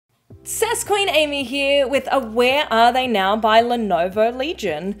Sass Queen Amy here with a Where Are They Now by Lenovo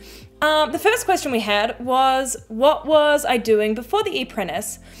Legion. The first question we had was, what was I doing before the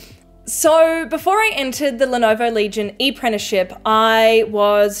Epprentice? So before I entered the Lenovo Legion Epprenticeship, I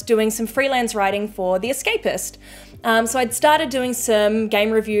was doing some freelance writing for The Escapist. So I'd started doing some game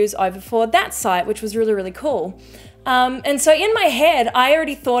reviews over for that site, which was really, really cool. And so in my head, I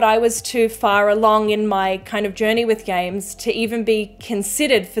already thought I was too far along in my kind of journey with games to even be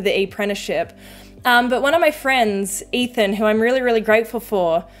considered for the Epprenticeship. But one of my friends, Ethan, who I'm really, really grateful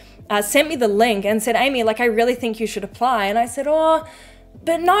for, sent me the link and said, Amy, like, I really think you should apply. And I said, oh,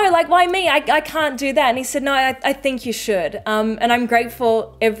 but no, like, why me? I can't do that. And he said, no, I think you should. And I'm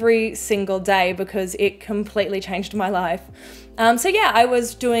grateful every single day because it completely changed my life. So yeah, I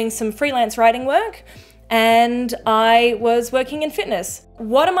was doing some freelance writing work and I was working in fitness.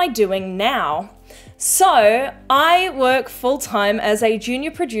 What am I doing now? So I work full-time as a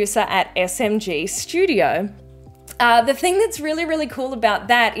junior producer at SMG Studio. The thing that's really, really cool about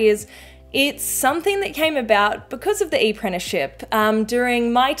that is it's something that came about because of the Epprenticeship.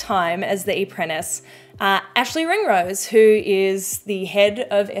 During my time as the Apprentice, Ashley Ringrose, who is the head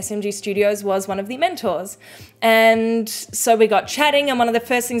of SMG Studios, was one of the mentors. And so we got chatting, and one of the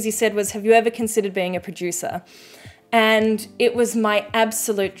first things he said was, have you ever considered being a producer? And it was my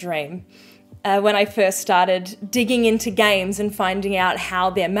absolute dream. When I first started digging into games and finding out how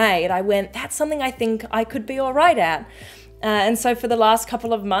they're made, I went, that's something I think I could be all right at. And so for the last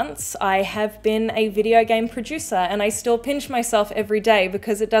couple of months, I have been a video game producer, and I still pinch myself every day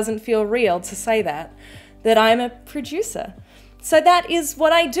because it doesn't feel real to say that I'm a producer. So that is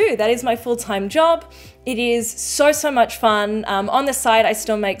what I do. That is my full-time job. It is so, so much fun. On the side, I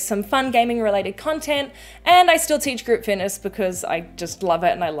still make some fun gaming-related content, and I still teach group fitness because I just love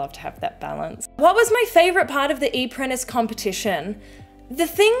it and I love to have that balance. What was my favorite part of the Epprentice competition? The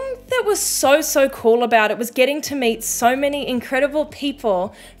thing that was so, so cool about it was getting to meet so many incredible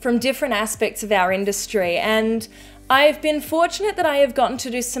people from different aspects of our industry. And I've been fortunate that I have gotten to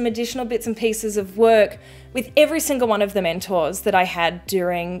do some additional bits and pieces of work with every single one of the mentors that I had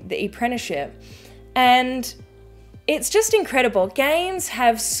during the Apprenticeship. And it's just incredible. Games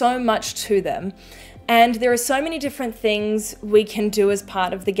have so much to them. And there are so many different things we can do as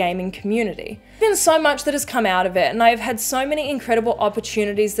part of the gaming community. There's been so much that has come out of it, and I've had so many incredible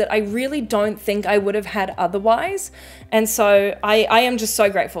opportunities that I really don't think I would have had otherwise. And so I am just so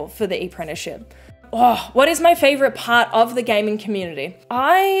grateful for the Apprenticeship. Oh, what is my favorite part of the gaming community?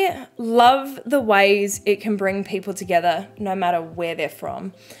 I love the ways it can bring people together no matter where they're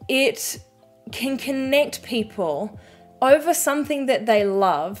from. It can connect people over something that they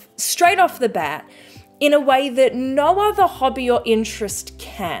love straight off the bat in a way that no other hobby or interest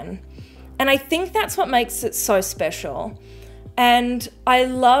can. And I think that's what makes it so special. And I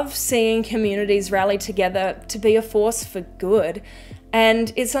love seeing communities rally together to be a force for good.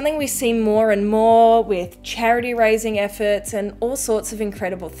 And it's something we see more and more with charity raising efforts and all sorts of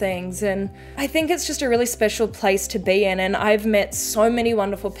incredible things. And I think it's just a really special place to be in. And I've met so many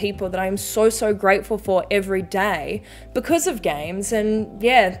wonderful people that I'm so, so grateful for every day because of games. And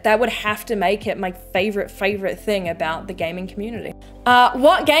yeah, that would have to make it my favorite thing about the gaming community.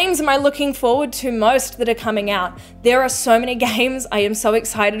 What games am I looking forward to most that are coming out? There are so many games I am so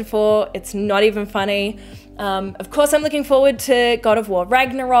excited for. It's not even funny. Of course, I'm looking forward to God of War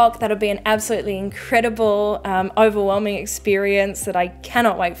Ragnarok. That'll be an absolutely incredible, overwhelming experience that I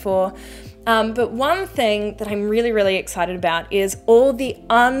cannot wait for. But one thing that I'm really, really excited about is all the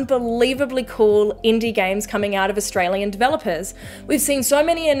unbelievably cool indie games coming out of Australian developers. We've seen so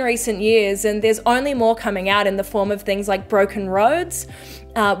many in recent years, and there's only more coming out in the form of things like Broken Roads,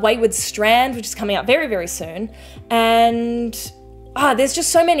 Wayward Strand, which is coming out very, very soon, and there's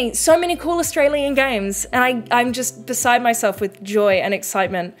just so many cool Australian games, and I'm just beside myself with joy and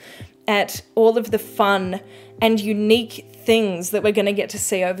excitement at all of the fun and unique things that we're going to get to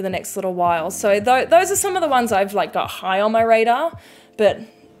see over the next little while. So those are some of the ones I've got high on my radar, but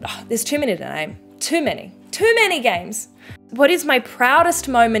there's too many to name. Too many games. What is my proudest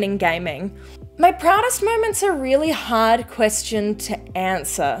moment in gaming? My proudest moment's a really hard question to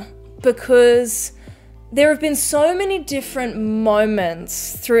answer because there have been so many different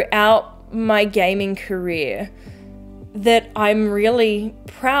moments throughout my gaming career that I'm really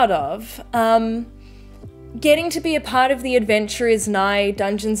proud of. Getting to be a part of the Adventure is Nigh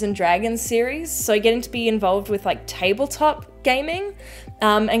Dungeons & Dragons series, so getting to be involved with tabletop gaming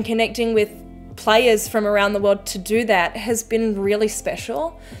and connecting with players from around the world to do that has been really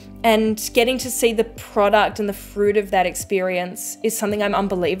special. And getting to see the product and the fruit of that experience is something I'm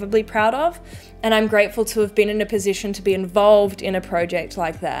unbelievably proud of. And I'm grateful to have been in a position to be involved in a project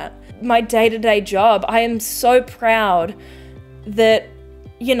like that. My day-to-day job, I am so proud that,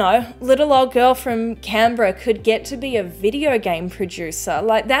 you know, little old girl from Canberra could get to be a video game producer.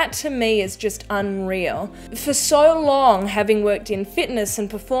 Like, that to me is just unreal. For so long, having worked in fitness and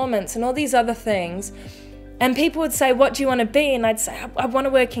performance and all these other things, and people would say, what do you want to be? And I'd say, I want to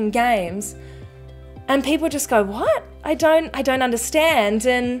work in games. And people just go, what? I don't understand.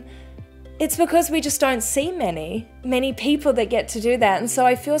 And it's because we just don't see many people that get to do that. And so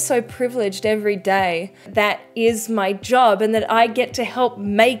I feel so privileged every day. That is my job, and that I get to help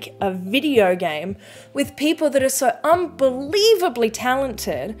make a video game with people that are so unbelievably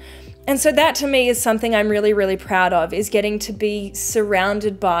talented. And so that to me is something I'm really, really proud of, is getting to be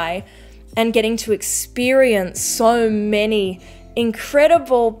surrounded by and getting to experience so many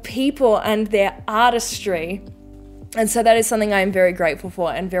incredible people and their artistry. And so that is something I am very grateful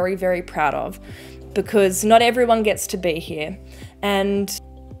for and very, very proud of, because not everyone gets to be here. And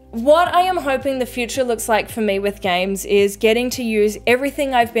what I am hoping the future looks like for me with games is getting to use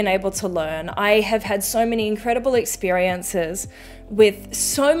everything I've been able to learn. I have had so many incredible experiences with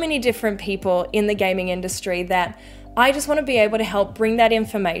so many different people in the gaming industry that I just want to be able to help bring that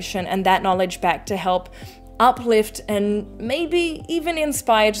information and that knowledge back to help uplift and maybe even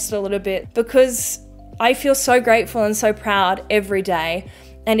inspire just a little bit, because I feel so grateful and so proud every day.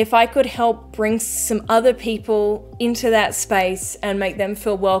 And if I could help bring some other people into that space and make them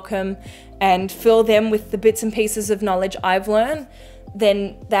feel welcome and fill them with the bits and pieces of knowledge I've learned,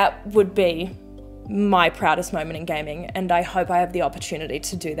 then that would be my proudest moment in gaming. And I hope I have the opportunity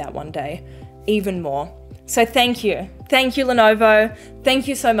to do that one day, even more. So thank you. Thank you, Lenovo. Thank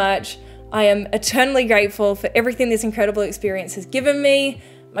you so much. I am eternally grateful for everything this incredible experience has given me.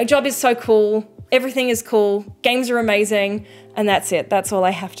 My job is so cool. Everything is cool. Games are amazing. And that's it. That's all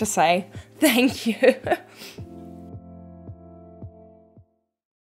I have to say. Thank you.